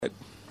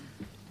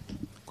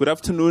Good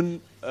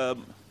afternoon,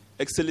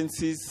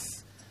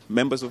 Excellencies,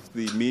 members of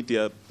the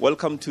media.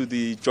 Welcome to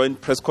the joint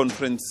press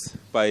conference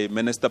by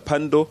Minister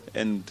Pandor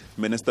and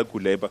Minister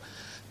Kuleba.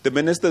 The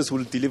ministers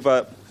will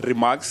deliver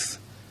remarks,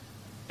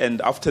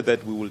 and after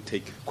that we will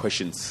take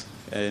questions.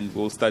 And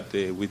we'll start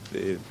with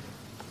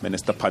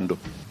Minister Pandor.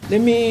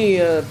 Let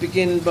me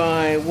begin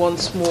by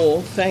once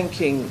more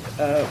thanking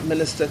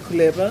Minister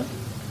Kuleba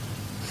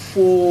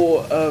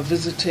for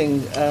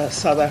visiting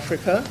South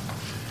Africa.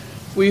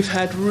 We've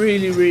had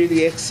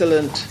really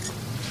excellent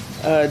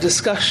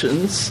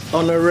discussions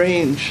on a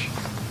range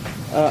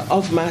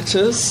of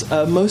matters,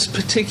 most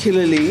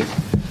particularly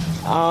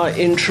our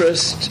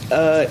interest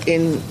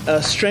in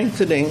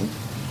strengthening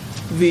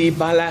the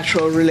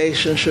bilateral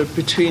relationship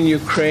between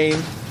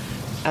Ukraine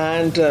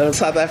and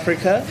South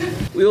Africa.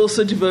 We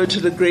also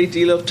devoted a great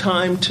deal of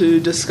time to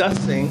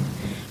discussing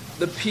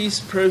the peace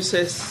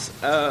process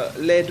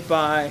led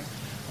by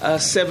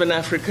 7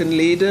 African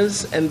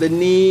leaders and the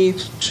need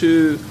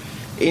to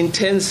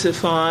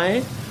intensify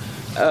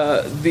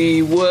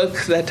the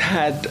work that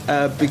had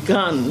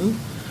begun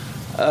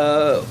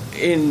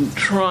in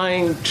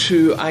trying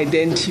to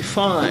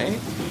identify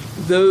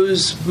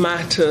those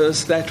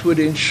matters that would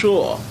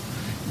ensure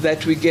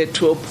that we get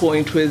to a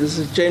point where there's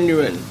a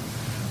genuine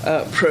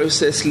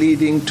process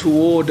leading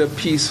toward a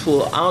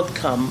peaceful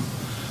outcome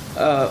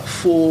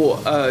for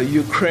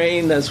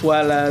Ukraine, as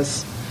well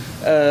as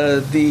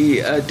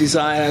the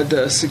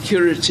desired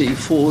security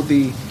for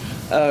the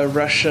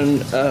Russian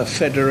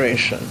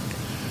Federation.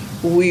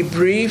 We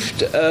briefed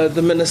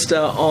the Minister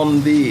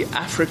on the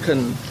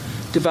African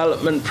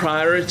development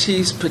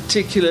priorities,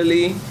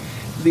 particularly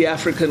the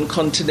African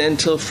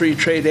Continental Free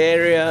Trade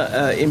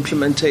Area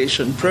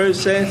implementation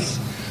process.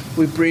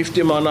 We briefed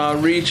him on our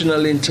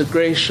regional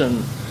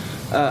integration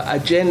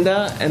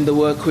agenda and the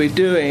work we're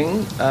doing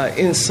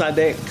in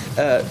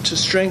SADC to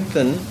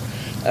strengthen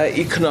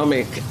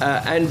economic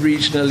and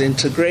regional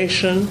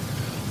integration.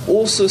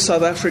 Also,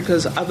 South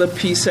Africa's other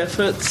peace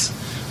efforts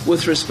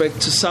with respect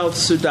to South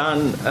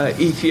Sudan,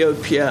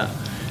 Ethiopia,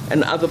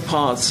 and other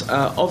parts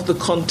of the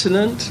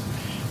continent,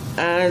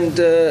 and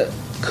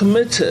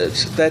committed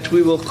that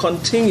we will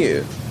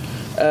continue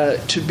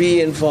to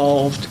be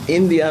involved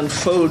in the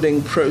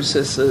unfolding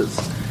processes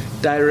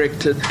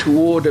directed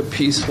toward a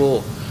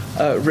peaceful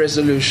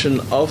resolution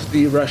of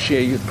the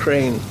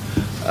Russia-Ukraine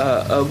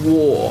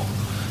war.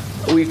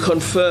 We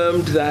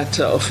confirmed that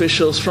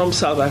officials from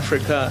South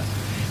Africa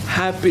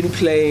have been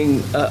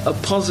playing a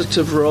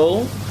positive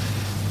role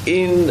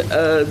in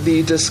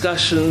the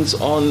discussions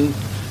on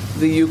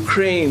the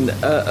Ukraine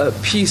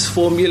peace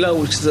formula,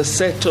 which is a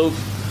set of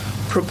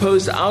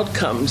proposed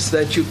outcomes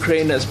that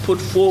Ukraine has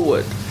put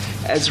forward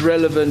as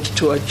relevant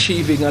to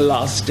achieving a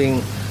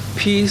lasting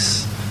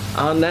peace.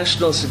 Our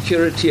National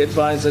Security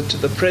Advisor to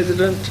the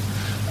President,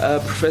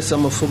 Professor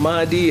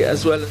Mufamadi,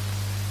 as well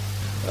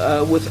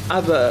as with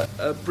other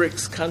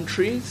BRICS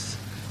countries,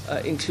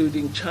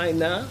 including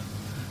China,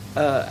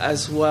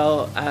 as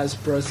well as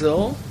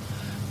Brazil.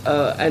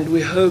 And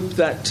we hope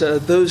that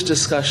those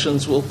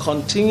discussions will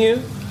continue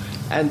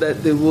and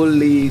that they will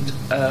lead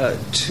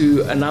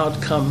to an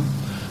outcome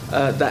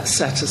that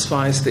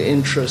satisfies the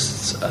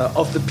interests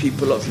of the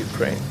people of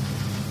Ukraine.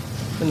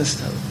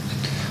 Minister.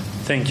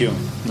 Thank you,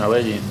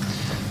 Naledi.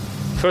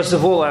 First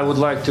of all, I would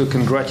like to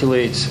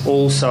congratulate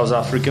all South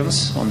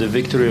Africans on the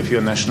victory of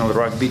your national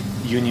rugby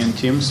union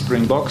team,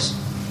 Springboks,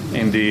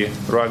 in the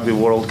Rugby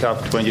World Cup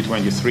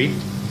 2023.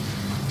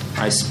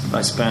 I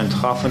spent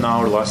half an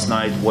hour last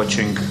night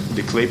watching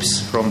the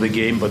clips from the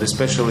game, but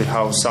especially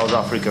how South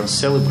Africans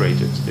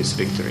celebrated this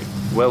victory.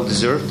 Well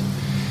deserved.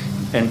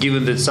 And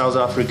given that South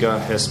Africa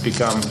has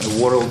become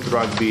a world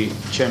rugby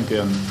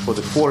champion for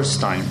the 4th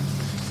time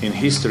in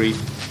history,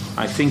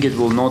 I think it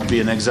will not be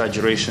an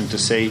exaggeration to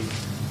say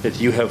that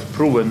you have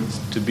proven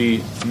to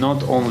be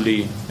not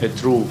only a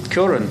true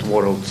current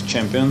world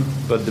champion,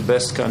 but the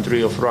best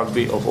country of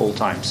rugby of all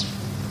times.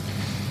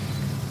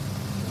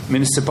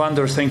 Minister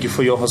Pandor, thank you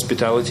for your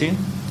hospitality.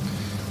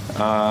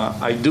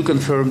 I do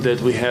confirm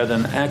that we had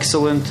an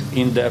excellent,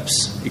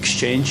 in-depth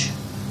exchange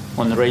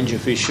on a range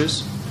of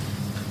issues.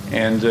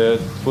 And it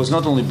was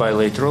not only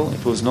bilateral,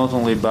 it was not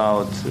only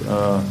about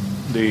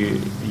the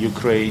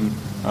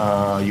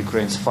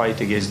Ukraine's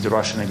fight against the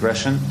Russian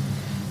aggression.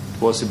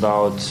 It was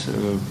about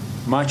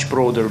much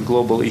broader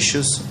global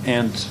issues.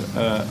 And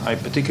I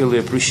particularly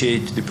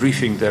appreciate the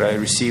briefing that I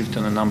received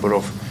on a number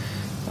of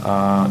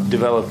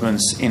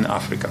developments in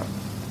Africa.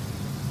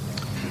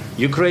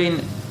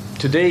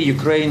 Today,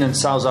 Ukraine and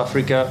South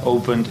Africa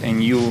opened a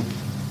new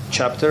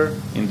chapter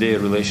in their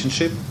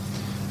relationship,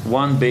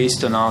 one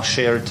based on our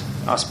shared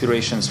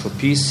aspirations for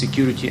peace,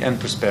 security, and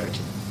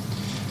prosperity.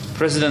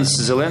 Presidents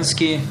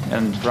Zelensky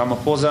and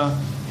Ramaphosa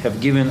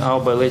have given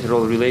our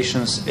bilateral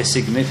relations a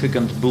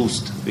significant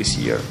boost this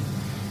year.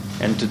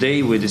 And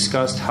today we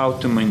discussed how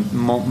to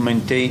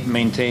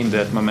maintain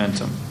that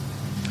momentum.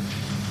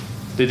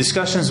 The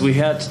discussions we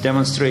had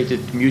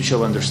demonstrated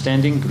mutual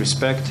understanding,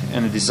 respect,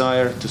 and a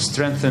desire to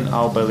strengthen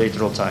our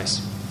bilateral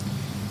ties.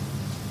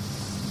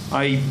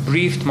 I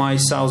briefed my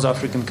South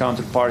African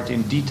counterpart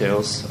in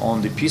details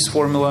on the peace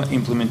formula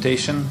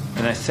implementation,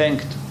 and I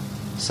thanked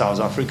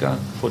South Africa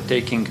for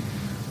taking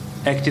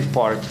active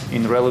part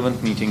in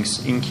relevant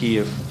meetings in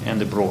Kiev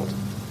and abroad.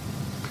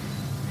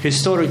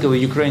 Historically,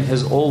 Ukraine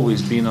has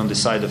always been on the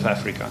side of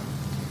Africa.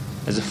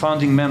 As a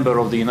founding member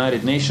of the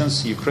United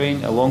Nations,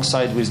 Ukraine,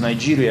 alongside with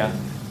Nigeria,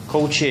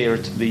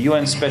 co-chaired the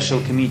UN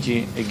Special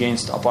Committee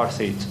Against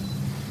Apartheid.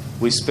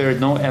 We spared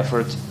no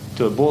effort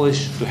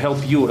to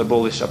help you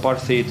abolish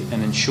apartheid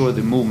and ensure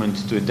the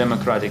movement to a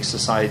democratic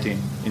society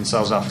in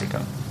South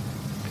Africa.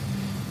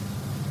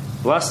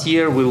 Last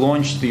year, we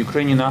launched the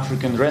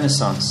Ukrainian-African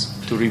Renaissance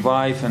to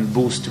revive and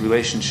boost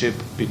relationship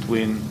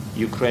between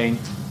Ukraine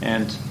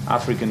and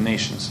African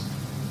nations.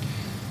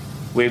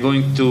 We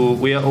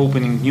are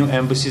opening new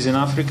embassies in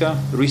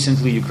Africa.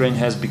 Recently, Ukraine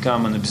has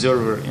become an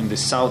observer in the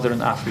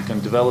Southern African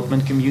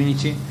Development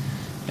Community,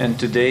 and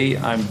today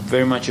I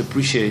very much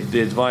appreciate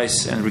the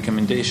advice and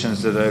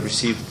recommendations that I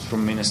received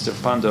from Minister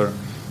Pandor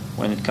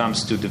when it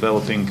comes to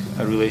developing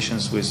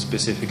relations with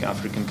specific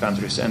African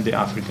countries and the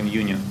African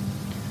Union.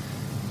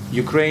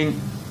 Ukraine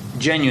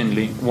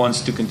genuinely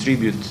wants to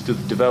contribute to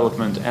the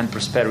development and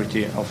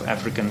prosperity of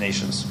African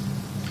nations.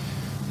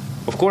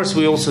 Of course,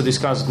 we also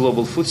discuss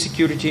global food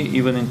security.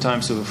 Even in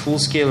times of a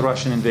full-scale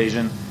Russian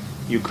invasion,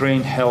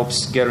 Ukraine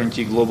helps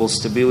guarantee global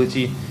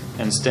stability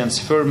and stands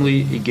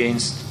firmly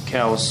against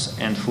chaos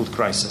and food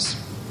crisis.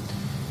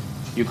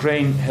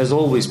 Ukraine has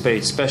always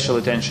paid special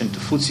attention to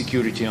food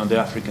security on the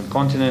African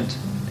continent,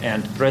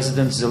 and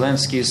President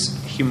Zelensky's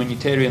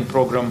humanitarian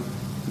program,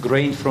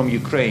 Grain from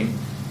Ukraine,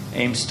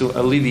 aims to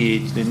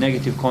alleviate the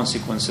negative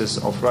consequences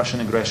of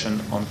Russian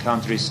aggression on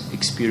countries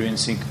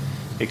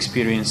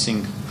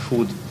experiencing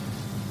food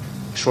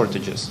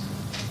shortages.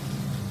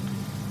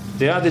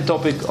 The other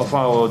topic of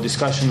our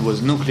discussion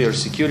was nuclear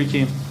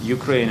security.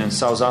 Ukraine and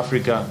South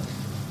Africa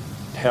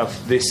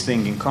have this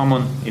thing in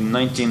common. In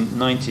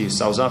 1990,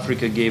 South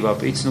Africa gave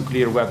up its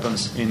nuclear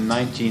weapons. In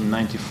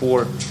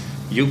 1994,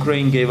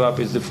 Ukraine gave up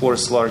its the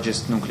fourth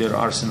largest nuclear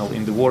arsenal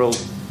in the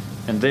world,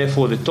 and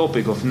therefore the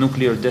topic of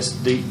nuclear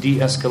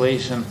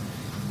de-escalation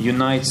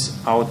unites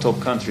our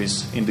top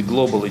countries in the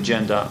global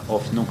agenda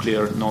of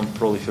nuclear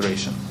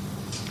non-proliferation.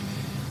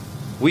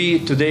 We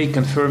today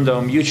confirmed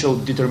our mutual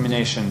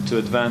determination to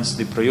advance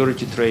the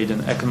priority trade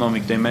and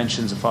economic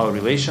dimensions of our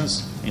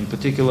relations, in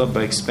particular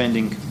by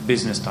expanding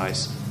business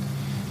ties.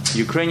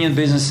 Ukrainian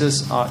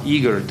businesses are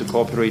eager to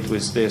cooperate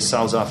with their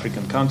South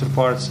African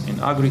counterparts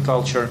in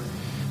agriculture,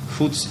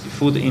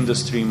 food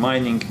industry,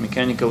 mining,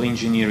 mechanical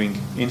engineering,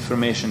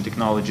 information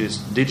technologies,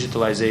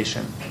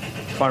 digitalization,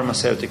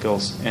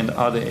 pharmaceuticals, and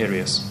other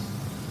areas.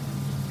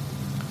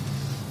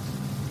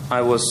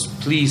 I was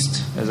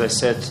pleased, as I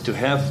said, to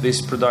have these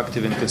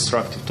productive and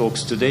constructive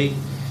talks today.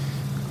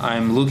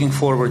 I'm looking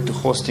forward to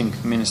hosting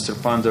Minister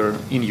Pandor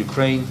in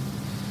Ukraine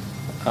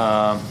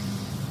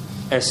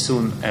as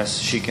soon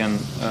as she can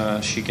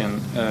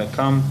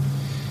come.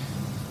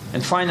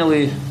 And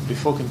finally,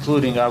 before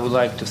concluding, I would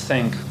like to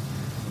thank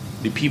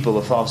the people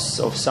of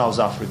South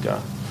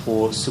Africa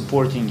for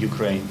supporting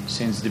Ukraine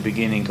since the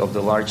beginning of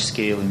the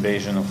large-scale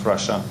invasion of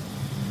Russia.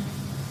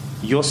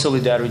 Your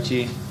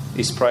solidarity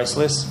is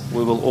priceless.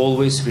 We will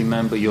always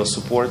remember your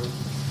support.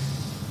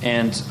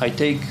 And I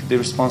take the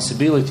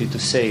responsibility to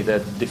say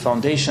that the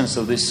foundations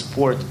of this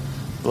support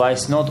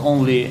lies not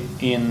only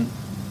in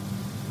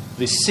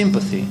the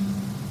sympathy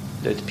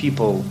that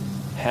people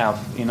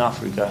in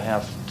Africa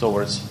have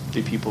towards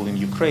the people in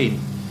Ukraine,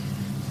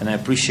 and I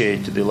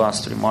appreciate the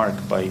last remark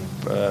by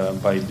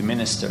the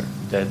minister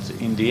that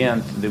in the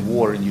end the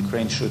war in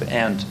Ukraine should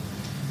end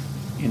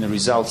in a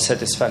result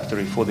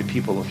satisfactory for the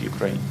people of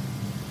Ukraine.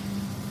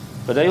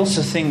 But I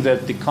also think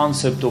that the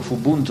concept of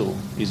Ubuntu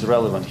is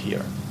relevant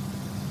here,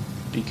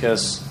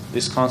 because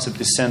this concept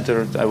is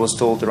centered, I was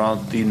told,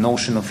 around the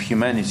notion of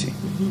humanity.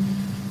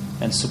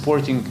 Mm-hmm. And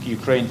supporting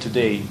Ukraine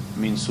today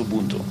means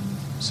Ubuntu.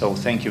 So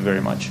thank you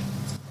very much.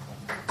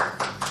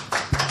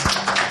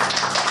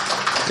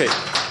 Okay,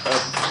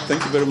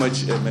 thank you very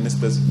much,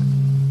 Ministers.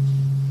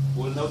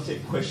 We'll now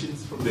take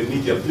questions from the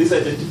media. Please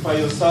identify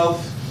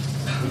yourself,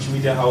 which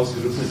media house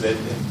you represent,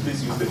 and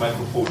please use the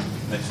microphone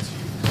next to you.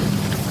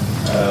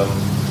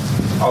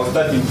 I'll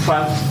start in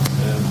front.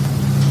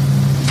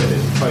 Please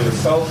identify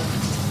yourself.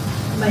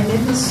 My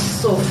name is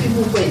Sophie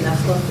Mukwena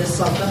from the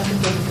South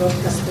African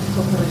Broadcasting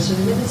Corporation.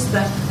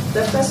 Minister,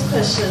 the first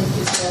question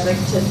is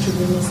directed to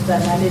Minister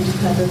Naledi.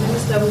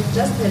 Minister, we've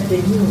just had the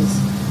news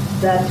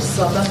that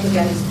South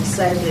Africa has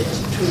decided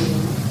to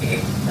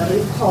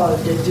recall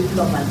the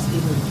diplomats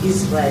in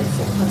Israel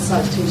for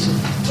consultation.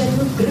 Can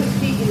you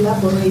briefly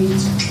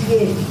elaborate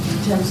clearly in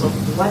terms of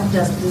what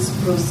does this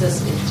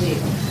process entail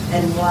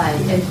and why?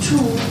 And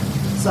two,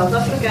 South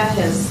Africa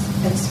has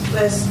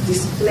expressed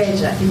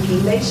displeasure in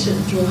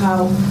relation to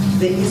how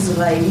the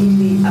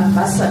Israeli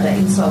ambassador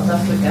in South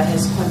Africa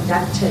has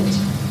conducted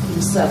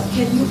himself.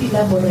 Can you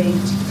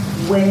elaborate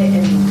where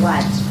and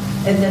what?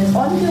 And then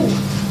on the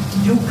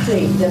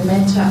Ukraine, the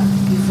matter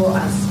before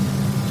us,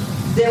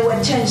 there were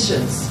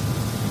tensions.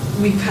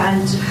 We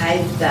can't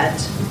hide that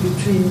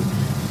between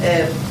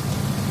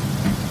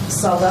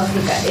South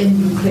Africa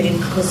and Ukraine,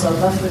 because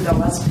South Africa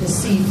was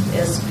perceived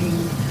as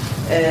being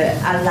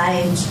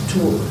aligned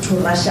to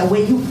Russia. Were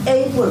you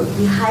able,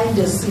 behind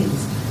the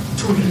scenes,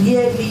 to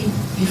really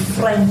be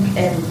frank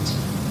and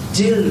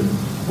deal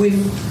with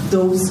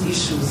those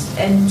issues?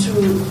 And to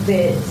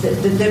the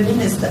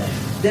minister,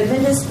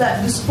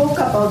 you spoke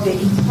about the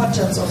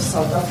importance of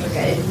South Africa,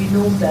 and we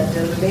know that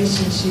the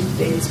relationship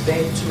dates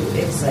back to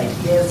exile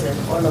years and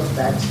all of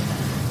that.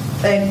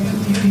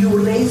 You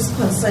raised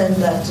concern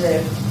that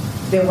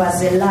there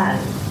was a lull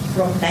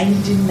from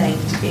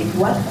 1998.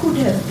 What could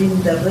have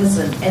been the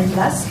reason? And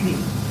lastly,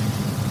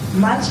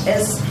 much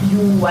as you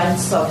want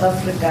South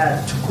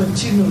Africa to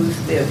continue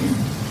with the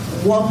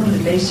warm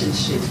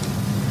relationship,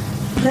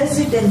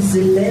 President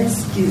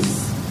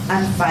Zelensky's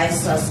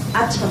advisors'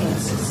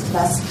 utterances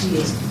last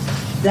year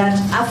that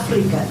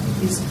Africa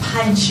is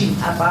punching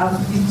above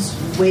its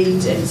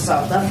weight, and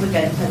South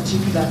Africa in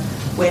particular,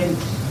 when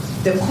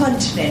the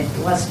continent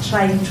was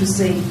trying to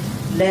say,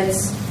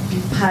 let's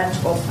be part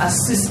of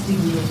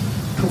assisting you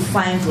to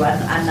find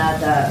one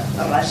another,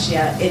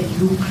 Russia and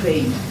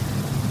Ukraine.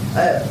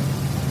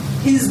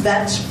 Is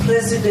that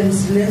President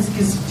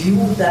Zelensky's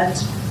view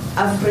that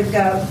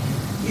Africa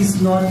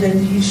is not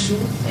an issue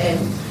and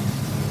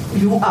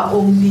you are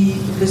only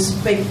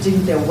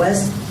respecting the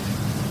West?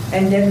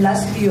 And then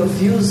lastly, your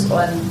views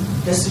on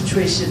the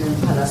situation in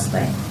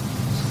Palestine.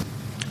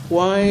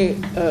 Why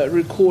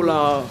recall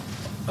our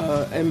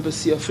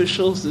embassy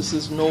officials? This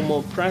is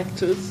normal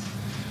practice.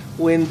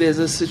 When there's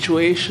a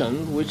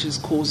situation which is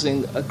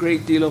causing a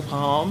great deal of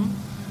harm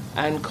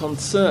and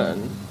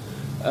concern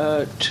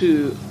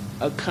to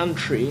a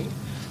country,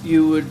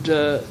 you would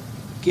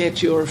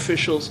get your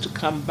officials to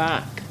come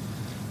back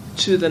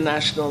to the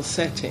national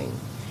setting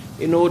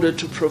in order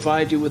to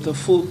provide you with a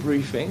full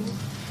briefing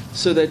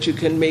so that you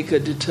can make a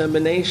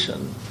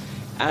determination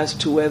as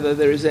to whether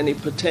there is any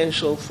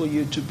potential for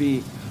you to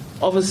be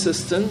of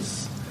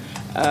assistance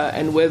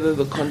and whether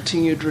the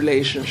continued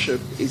relationship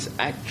is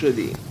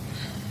actually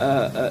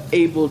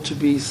able to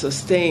be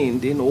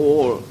sustained in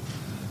all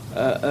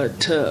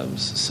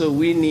terms. So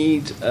we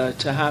need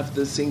to have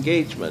this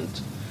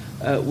engagement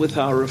with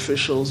our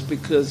officials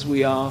because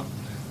we are,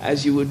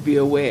 as you would be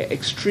aware,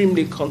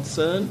 extremely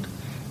concerned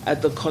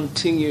at the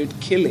continued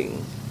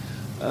killing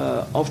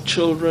of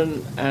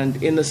children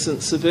and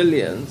innocent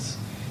civilians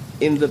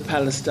in the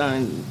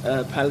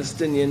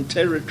Palestinian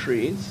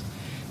territories.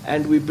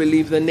 And we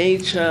believe the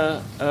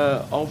nature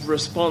of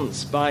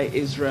response by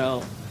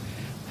Israel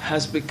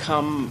has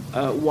become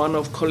one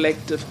of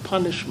collective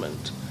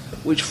punishment,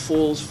 which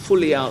falls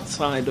fully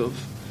outside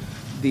of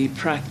the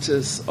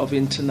practice of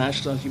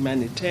international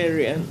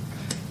humanitarian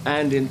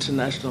and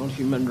international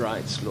human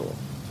rights law.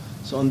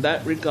 So in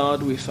that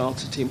regard, we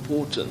felt it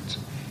important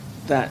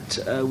that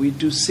we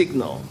do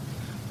signal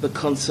the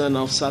concern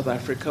of South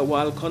Africa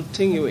while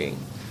continuing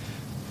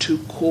to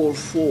call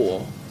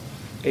for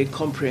a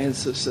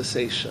comprehensive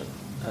cessation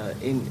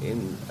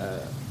in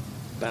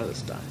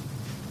Palestine.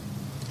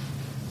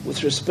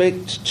 With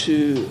respect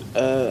to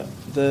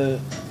the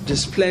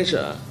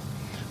displeasure,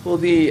 well,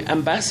 the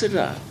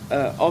ambassador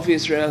of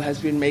Israel has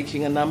been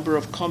making a number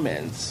of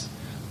comments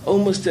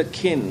almost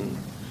akin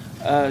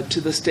to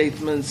the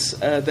statements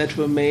that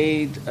were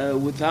made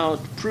without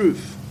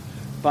proof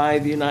by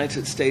the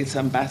United States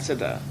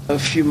ambassador a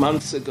few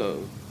months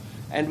ago.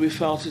 And we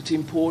felt it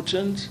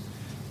important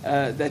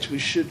that we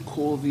should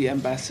call the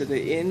ambassador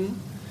in,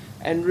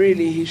 and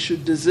really he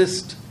should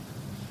desist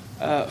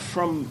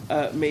from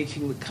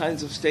making the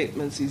kinds of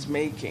statements he's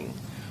making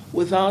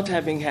without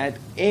having had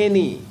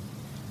any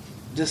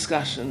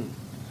discussion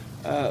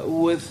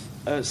with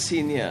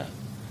senior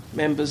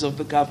members of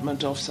the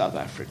government of South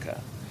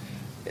Africa.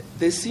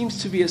 There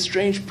seems to be a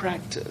strange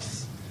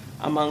practice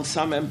among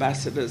some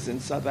ambassadors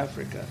in South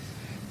Africa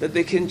that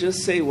they can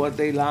just say what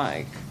they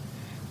like,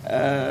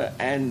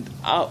 and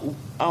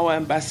our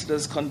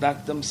ambassadors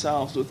conduct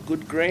themselves with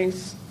good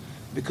grace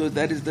because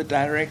that is the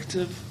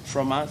directive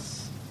from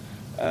us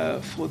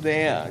for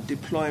their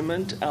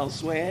deployment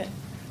elsewhere.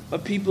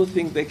 But people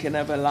think they can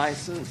have a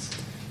license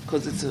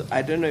because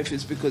I don't know if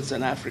it's because it's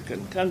an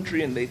African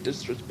country and they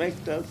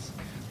disrespect us,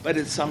 but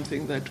it's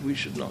something that we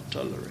should not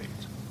tolerate.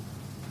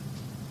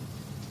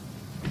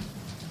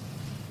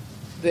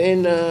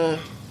 Then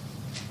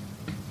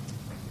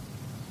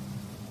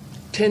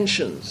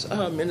tensions.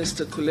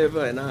 Minister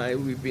Kuleba and I,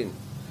 we've been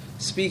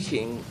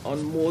speaking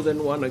on more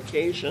than one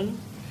occasion,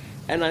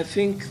 and I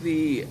think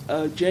the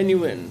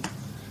genuine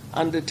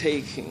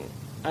undertaking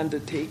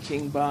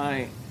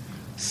by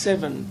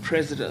 7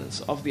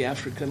 presidents of the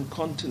African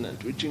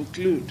continent, which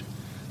include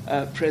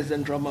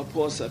President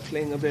Ramaphosa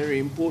playing a very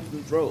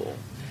important role,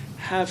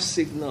 have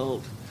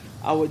signaled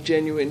our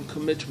genuine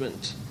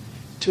commitment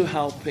to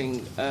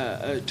helping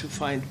to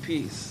find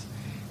peace.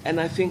 And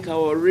I think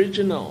our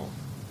original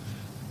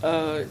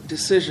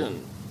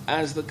decision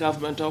as the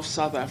government of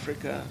South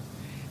Africa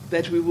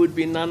that we would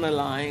be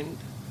non-aligned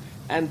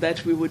and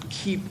that we would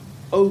keep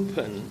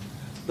open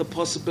the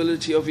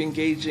possibility of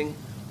engaging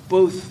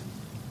both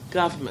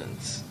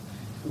governments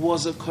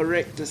was a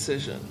correct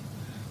decision.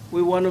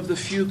 We're one of the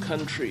few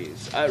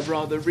countries,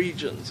 rather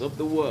regions of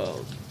the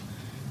world,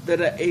 that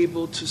are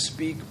able to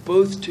speak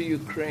both to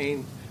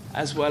Ukraine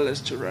as well as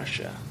to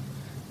Russia.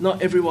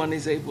 Not everyone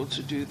is able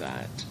to do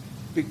that,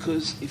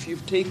 because if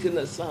you've taken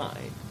a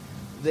side,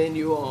 then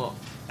you are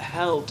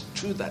held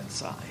to that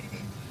side,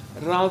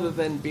 rather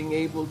than being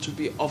able to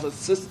be of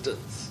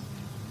assistance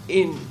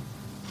in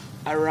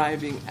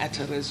arriving at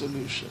a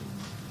resolution.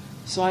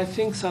 So I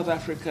think South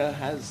Africa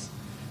has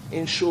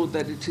ensured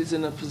that it is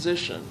in a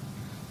position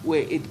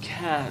where it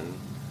can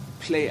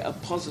play a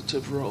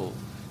positive role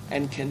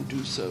and can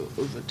do so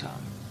over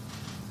time.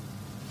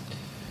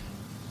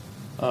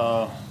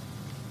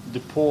 The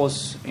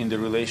pause in the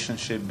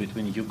relationship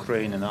between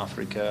Ukraine and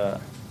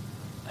Africa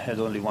had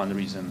only one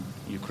reason.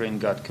 Ukraine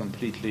got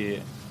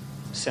completely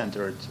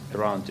centered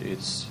around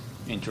its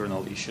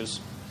internal issues.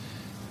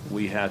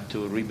 We had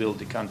to rebuild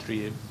the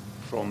country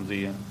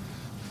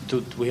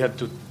we had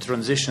to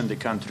transition the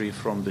country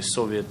from the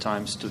Soviet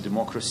times to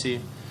democracy,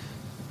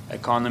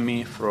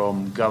 economy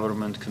from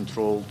government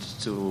controlled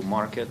to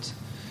market.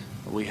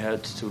 We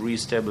had to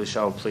reestablish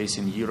our place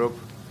in Europe,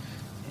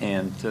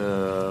 and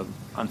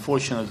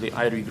unfortunately,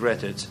 I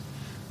regret it.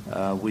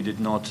 We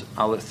did not,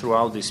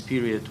 throughout this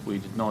period, we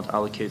did not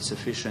allocate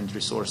sufficient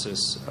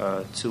resources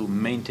to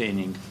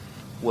maintaining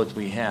what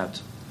we had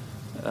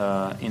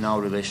in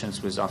our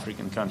relations with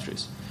African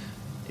countries.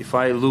 If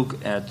I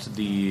look at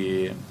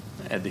the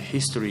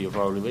history of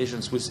our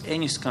relations with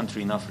any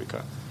country in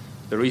Africa,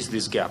 there is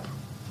this gap,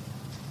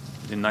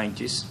 the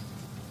 90s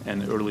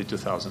and early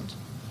 2000s.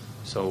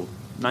 So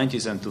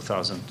 90s and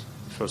 2000,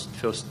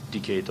 first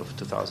decade of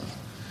 2000.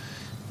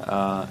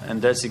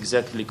 And that's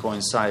exactly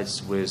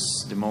coincides with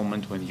the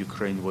moment when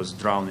Ukraine was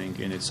drowning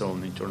in its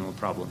own internal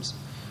problems.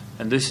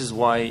 And this is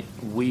why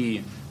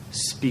we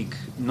speak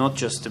not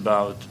just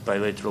about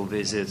bilateral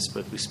visits,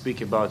 but we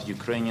speak about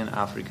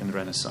Ukrainian-African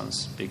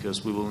Renaissance,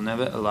 because we will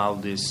never allow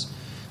this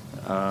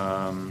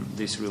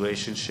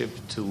relationship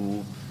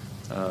to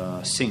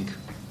sink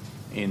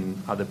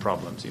in other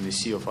problems, in the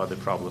sea of other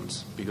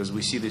problems, because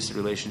we see this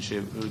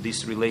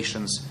these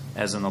relations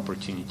as an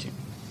opportunity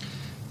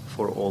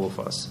for all of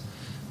us.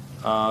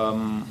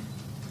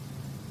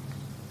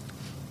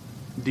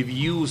 The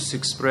views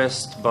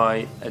expressed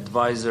by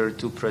advisor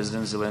to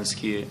President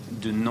Zelensky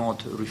do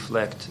not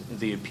reflect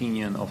the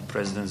opinion of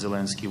President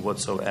Zelensky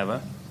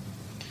whatsoever.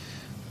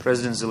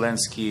 President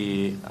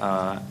Zelensky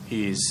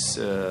is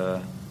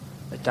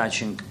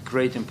attaching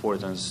great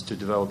importance to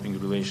developing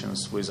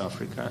relations with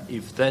Africa.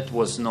 If that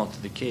was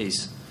not the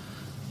case,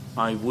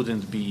 I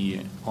wouldn't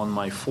be on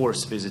my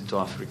fourth visit to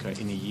Africa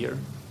in a year.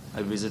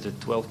 I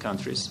visited 12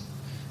 countries,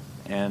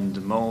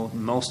 and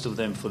most of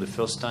them for the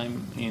first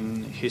time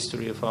in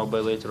history of our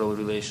bilateral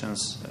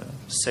relations,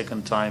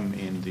 second time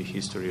in the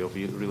history of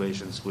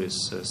relations with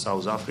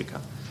South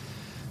Africa.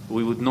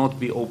 We would not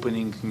be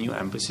opening new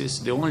embassies.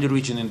 The only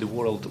region in the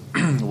world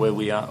where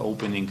we are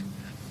opening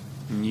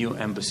new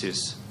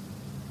embassies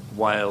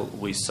while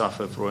we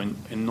suffer from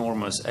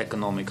enormous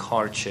economic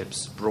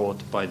hardships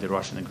brought by the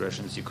Russian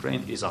aggression in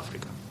Ukraine is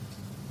Africa.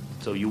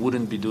 So you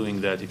wouldn't be doing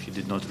that if you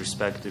did not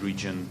respect the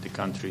region, the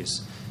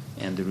countries,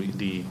 and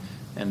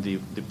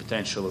the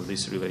potential of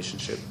this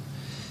relationship.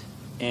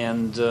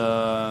 And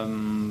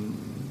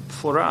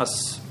for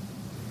us,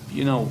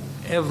 you know,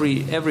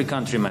 every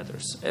country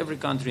matters. Every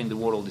country in the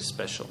world is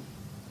special.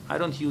 I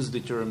don't use the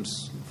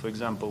terms, for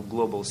example,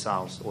 Global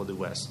South or the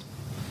West,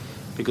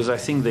 because I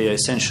think they are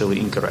essentially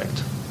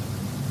incorrect,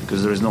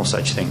 because there is no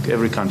such thing.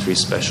 Every country is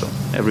special.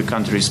 Every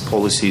country's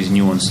policy is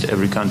nuanced.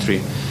 Every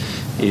country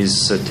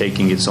is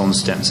taking its own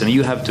stance, and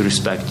you have to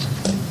respect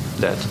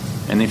that.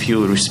 And if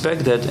you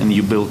respect that and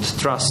you build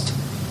trust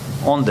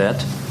on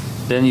that,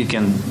 then you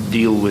can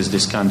deal with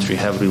this country,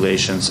 have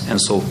relations, and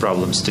solve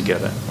problems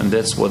together. And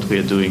that's what we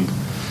are doing.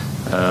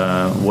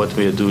 What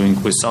we are doing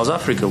with South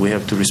Africa, we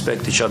have to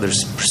respect each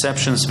other's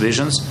perceptions,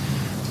 visions,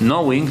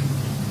 knowing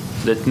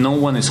that no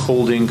one is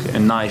holding a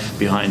knife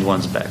behind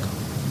one's back.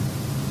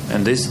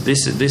 And this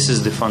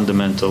is the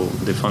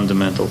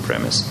fundamental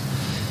premise.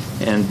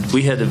 And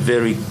we had a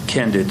very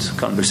candid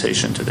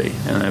conversation today,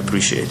 and I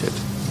appreciate it.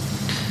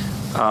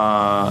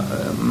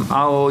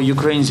 Our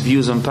Ukraine's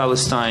views on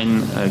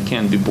Palestine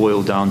can be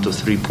boiled down to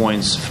 3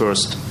 points.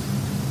 First,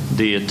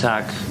 the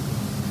attack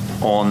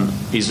on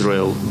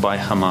Israel by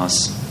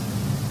Hamas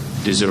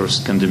deserves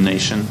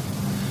condemnation.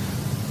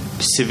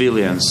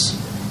 Civilians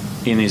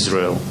in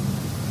Israel,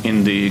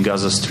 in the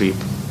Gaza Strip,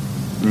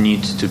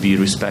 need to be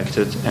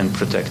respected and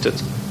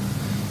protected.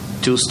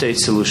 Two-state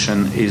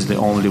solution is the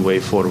only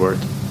way forward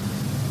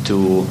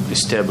to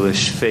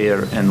establish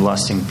fair and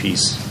lasting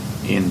peace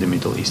in the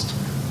Middle East.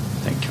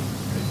 Thank you.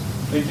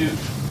 Thank you.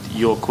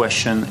 Your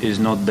question is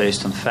not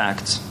based on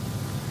facts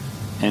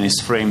and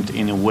is framed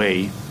in a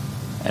way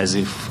as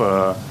if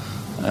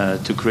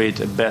to create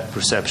a bad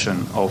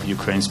perception of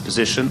Ukraine's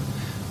position,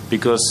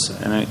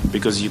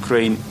 because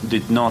Ukraine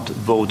did not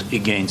vote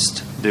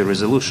against the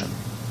resolution.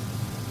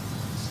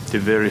 The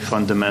very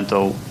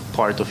fundamental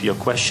part of your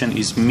question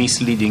is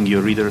misleading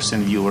your readers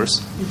and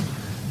viewers.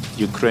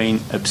 Ukraine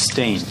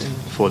abstained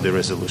for the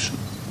resolution.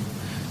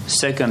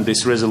 Second,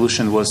 this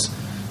resolution was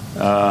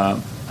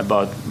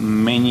about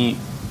many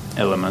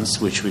elements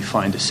which we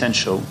find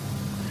essential,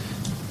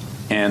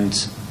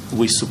 and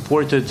we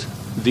supported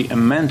the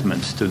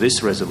amendment to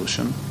this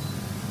resolution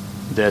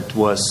that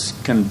was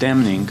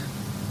condemning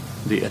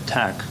the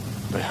attack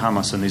by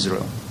Hamas on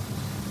Israel.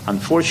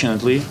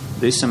 Unfortunately,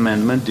 this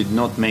amendment did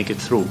not make it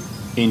through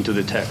into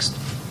the text.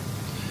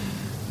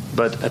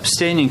 But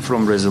abstaining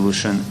from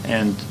resolution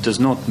and does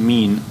not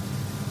mean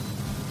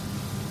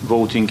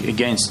voting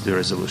against the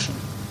resolution.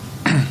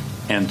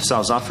 And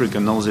South Africa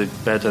knows it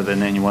better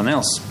than anyone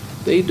else.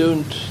 They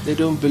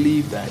don't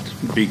believe that.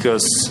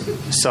 Because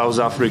South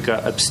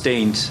Africa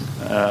abstained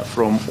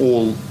from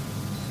all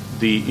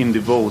in the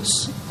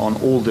votes on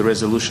all the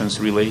resolutions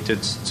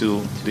related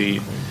to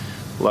the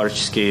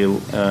large-scale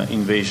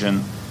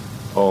invasion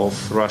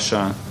of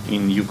Russia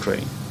in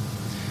Ukraine.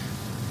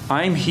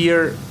 I'm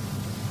here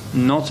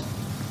not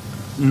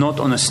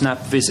on a snap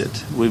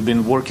visit. We've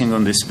been working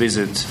on this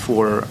visit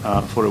for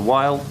a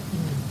while,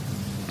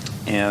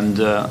 and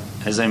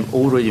as I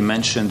already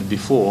mentioned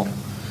before,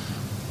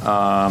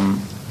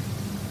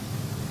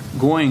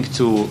 going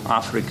to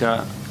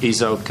Africa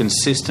is our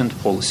consistent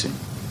policy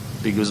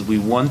because we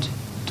want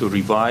to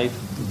revive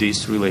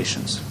these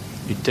relations.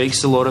 It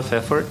takes a lot of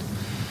effort.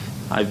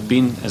 I've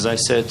been, as I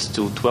said,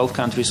 to 12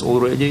 countries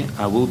already.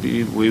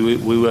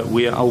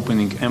 We are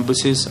opening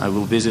embassies. I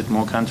will visit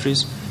more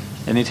countries.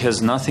 And it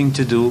has nothing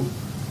to do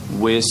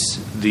with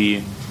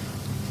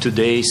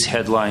today's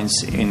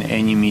headlines in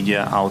any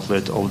media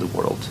outlet of the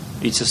world.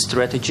 It's a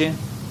strategy.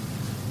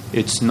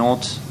 It's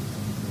not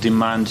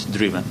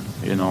demand-driven.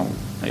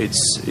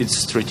 It's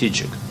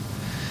strategic.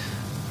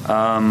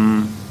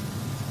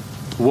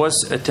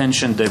 Was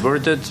attention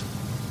diverted?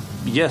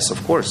 Yes,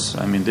 of course.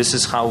 I mean, this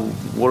is how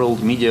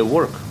world media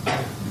work.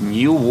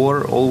 New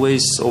war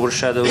always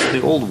overshadows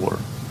the old war.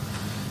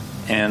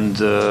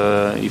 And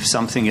if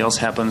something else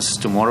happens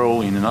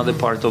tomorrow in another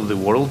part of the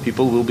world,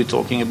 people will be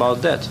talking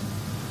about that.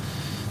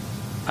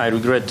 I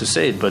regret to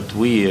say it, but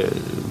we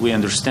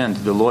understand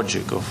the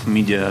logic of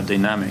media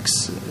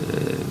dynamics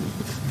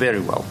very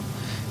well.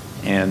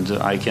 And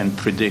I can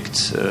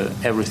predict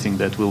everything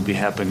that will be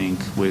happening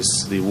with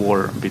the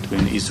war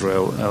between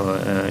Israel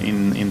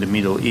in the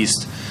Middle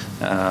East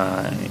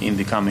in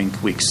the coming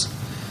weeks,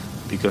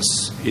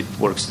 because it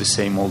works the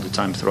same all the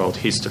time throughout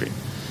history.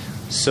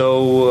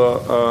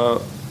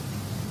 So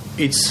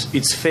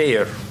it's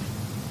fair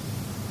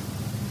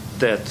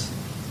that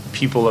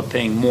people are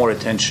paying more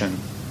attention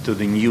to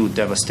the new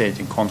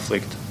devastating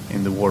conflict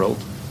in the world.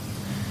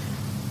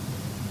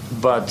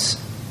 But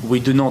we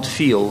do not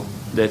feel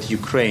that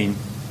Ukraine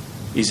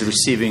is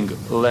receiving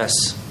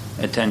less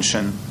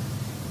attention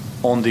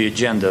on the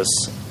agendas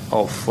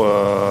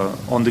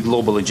on the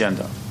global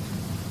agenda.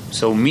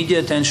 So media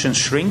attention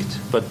shrinked,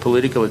 but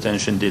political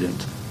attention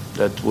didn't.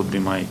 That would be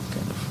my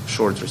kind of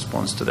short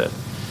response to that.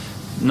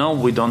 No,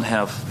 we don't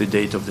have the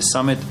date of the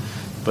summit,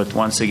 but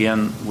once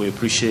again, we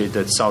appreciate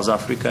that South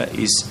Africa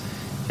is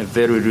a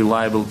very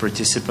reliable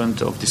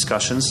participant of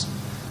discussions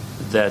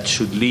that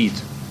should lead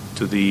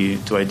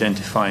to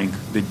identifying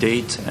the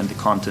date and the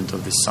content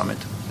of this summit.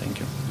 Thank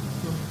you.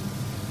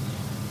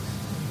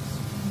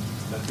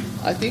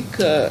 I think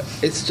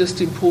it's just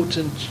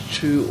important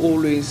to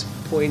always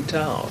point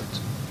out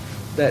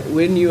that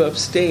when you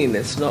abstain,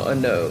 it's not a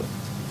no.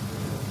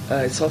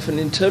 It's often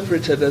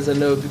interpreted as a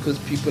no because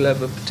people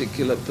have a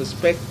particular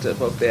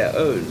perspective of their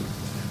own.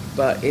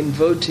 But in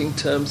voting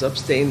terms,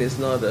 abstain is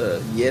not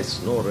a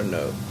yes nor a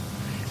no.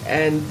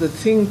 And the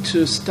thing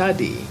to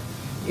study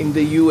in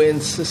the UN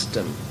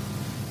system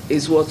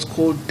is what's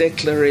called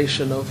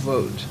declaration of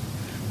vote,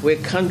 where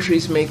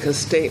countries make a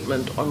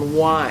statement on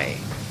why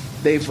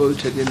they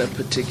voted in a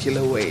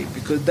particular way,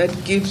 because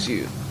that gives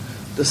you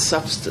the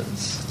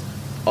substance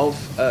of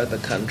the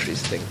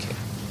country's thinking.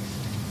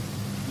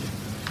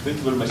 Thank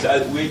you very much.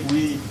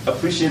 We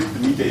appreciate the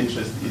media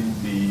interest in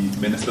the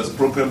minister's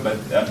program, but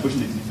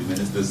unfortunately the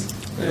ministers...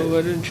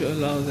 why don't you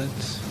allow that?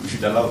 We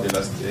should allow the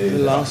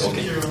last...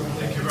 Okay.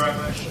 Thank you very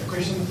much. A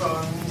question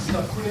for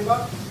Minister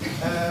Kuleba.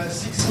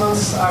 6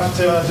 months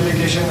after a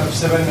delegation of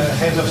 7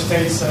 heads of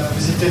states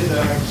visited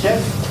Kiev,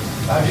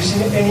 have you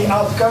seen any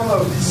outcome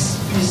of this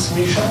peace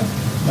mission?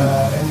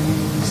 And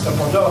Mr.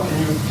 Pandor, can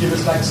you give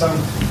us some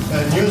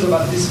news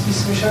about this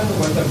peace mission?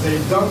 What have they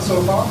done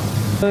so far?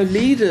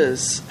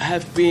 Leaders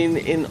have been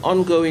in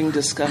ongoing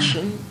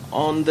discussion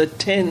on the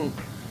 10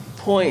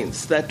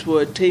 points that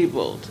were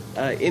tabled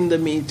in the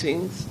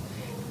meetings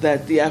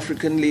that the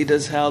African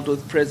leaders held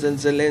with President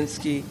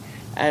Zelensky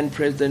and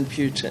President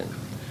Putin.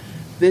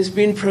 There's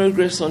been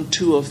progress on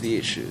 2 of the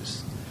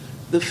issues.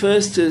 The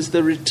first is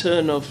the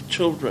return of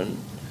children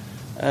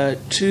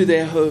to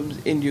their homes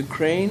in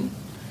Ukraine,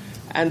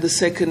 and the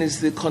second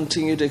is the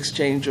continued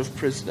exchange of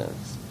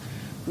prisoners.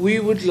 We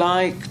would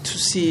like to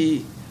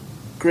see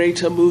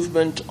greater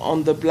movement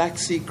on the Black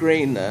Sea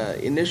Grain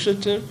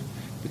Initiative,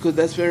 because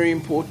that's very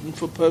important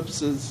for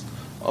purposes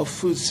of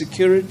food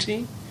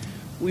security.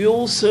 We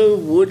also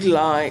would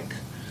like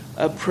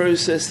a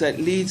process that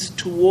leads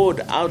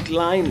toward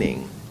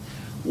outlining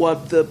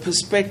what the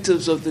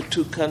perspectives of the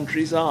two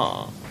countries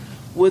are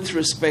with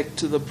respect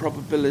to the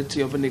probability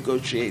of a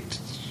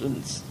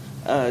negotiations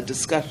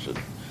discussion.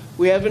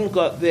 We haven't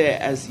got there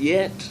as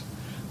yet.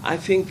 I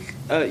think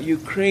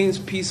Ukraine's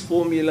peace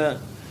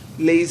formula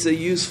lays a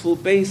useful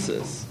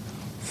basis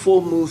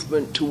for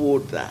movement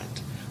toward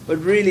that. But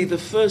really the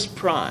first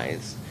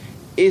prize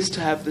is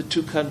to have the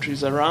two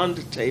countries around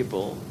the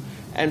table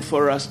and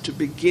for us to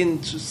begin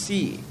to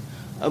see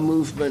a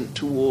movement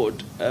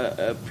toward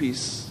a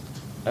peace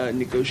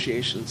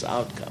negotiations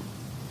outcome.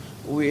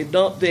 We're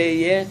not there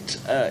yet.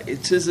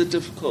 It is a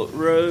difficult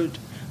road,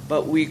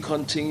 but we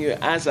continue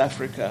as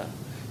Africa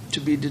to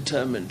be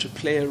determined to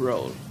play a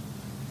role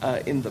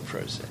in the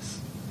process.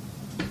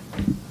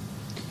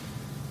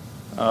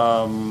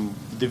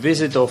 The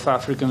visit of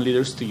African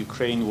leaders to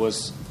Ukraine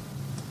was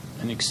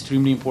an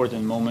extremely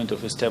important moment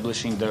of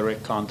establishing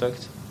direct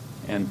contact.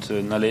 And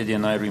Naledi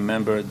and I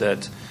remember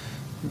that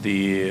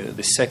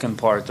the second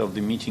part of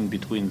the meeting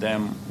between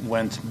them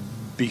went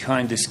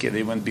behind the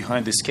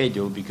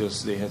schedule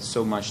because they had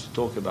so much to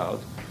talk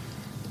about.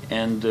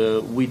 And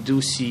we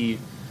do see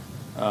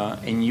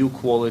a new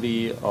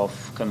quality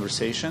of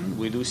conversation.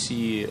 We do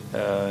see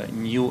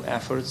new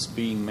efforts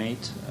being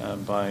made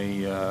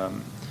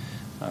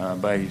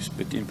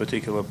in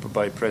particular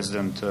by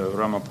President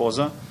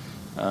Ramaphosa.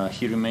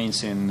 He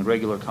remains in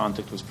regular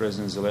contact with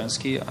President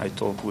Zelensky. I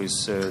talk with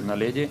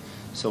Naledi.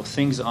 So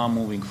things are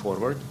moving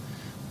forward.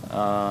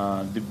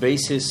 The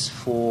basis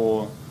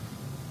for,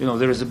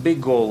 there is a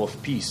big goal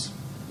of peace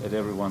that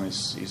everyone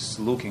is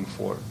looking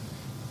for.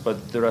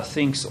 But there are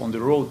things on the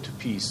road to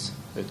peace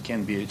that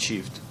can be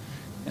achieved.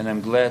 And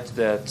I'm glad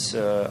that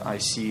I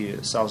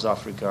see South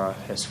Africa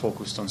has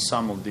focused on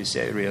some of these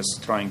areas,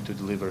 trying to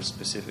deliver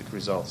specific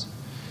results.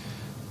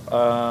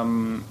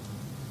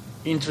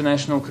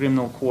 International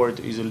Criminal Court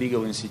is a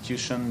legal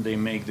institution. They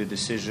make the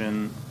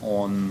decision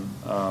on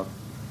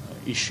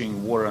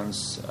issuing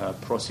warrants,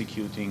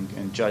 prosecuting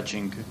and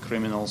judging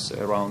criminals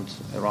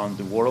around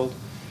the world.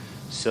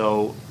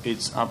 So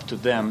it's up to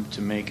them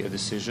to make a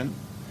decision.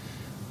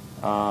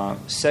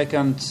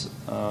 Second,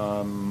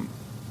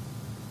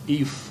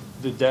 if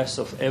the death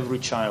of every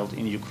child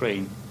in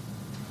Ukraine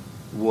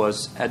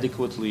was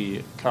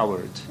adequately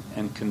covered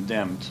and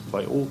condemned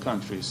by all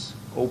countries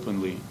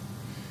openly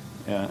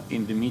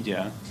in the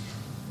media,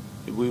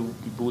 we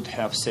would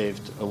have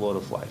saved a lot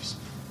of lives.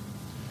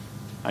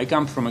 I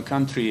come from a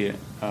country,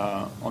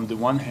 on the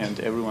one hand,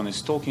 everyone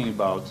is talking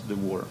about the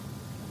war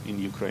in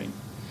Ukraine.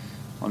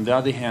 On the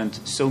other hand,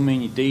 so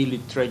many daily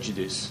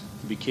tragedies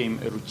became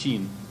a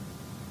routine.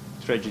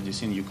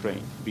 Tragedies in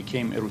Ukraine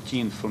became a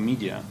routine for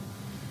media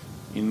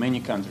in many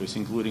countries,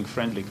 including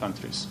friendly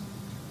countries,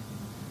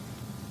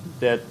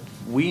 that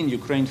we in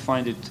Ukraine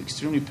find it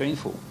extremely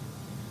painful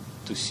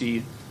to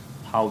see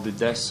how the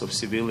deaths of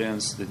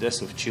civilians, the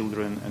deaths of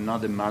children, and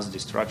other mass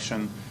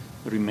destruction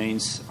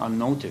remains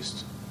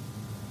unnoticed.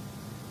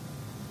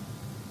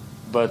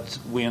 But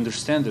we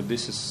understand that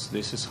this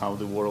is how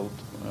the world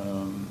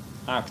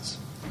acts.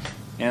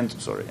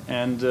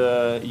 And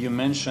you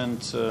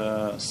mentioned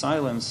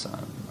silence.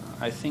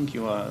 I think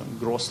you are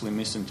grossly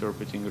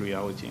misinterpreting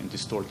reality and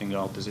distorting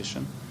our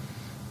position.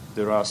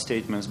 There are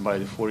statements by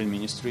the Foreign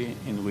Ministry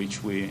in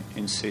which we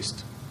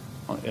insist,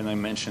 and I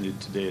mentioned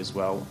it today as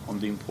well, on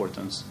the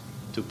importance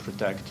to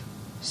protect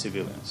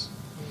civilians.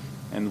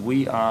 And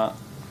we are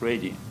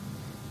ready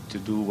to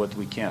do what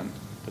we can,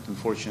 but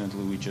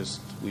unfortunately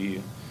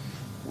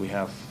we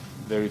have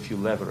very few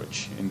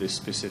leverage in this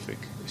specific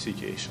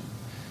situation.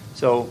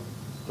 So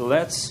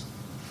let's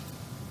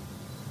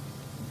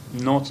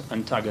not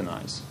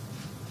antagonize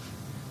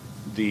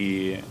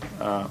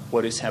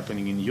what is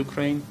happening in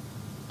Ukraine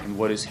and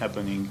what is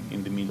happening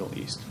in the Middle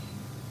East.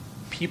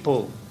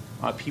 People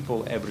are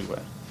people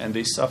everywhere, and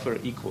they suffer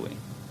equally,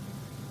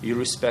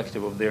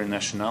 irrespective of their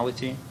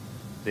nationality,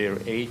 their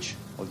age,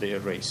 or their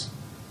race.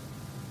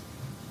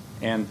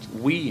 And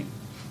we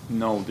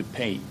know the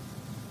pain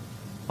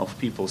of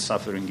people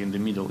suffering in the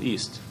Middle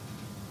East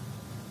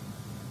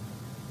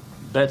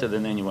better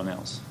than anyone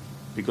else,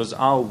 because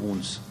our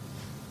wounds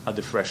are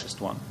the freshest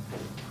one.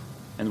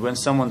 And when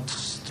someone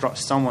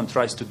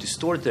tries to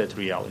distort that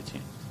reality,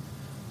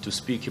 to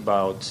speak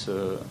about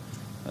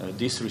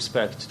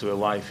disrespect to a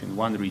life in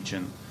one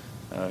region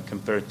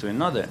compared to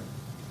another,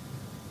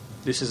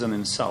 this is an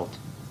insult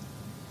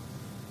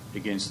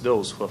against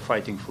those who are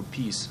fighting for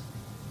peace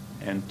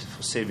and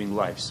for saving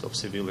lives of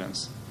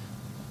civilians,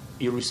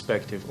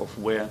 irrespective of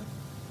where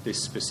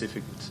this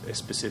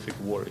specific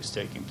war is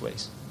taking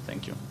place.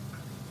 Thank you.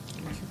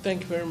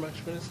 Thank you very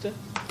much, Minister.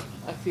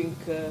 I think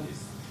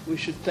we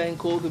should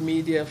thank all the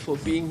media for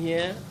being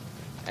here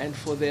and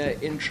for their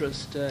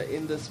interest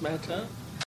in this matter.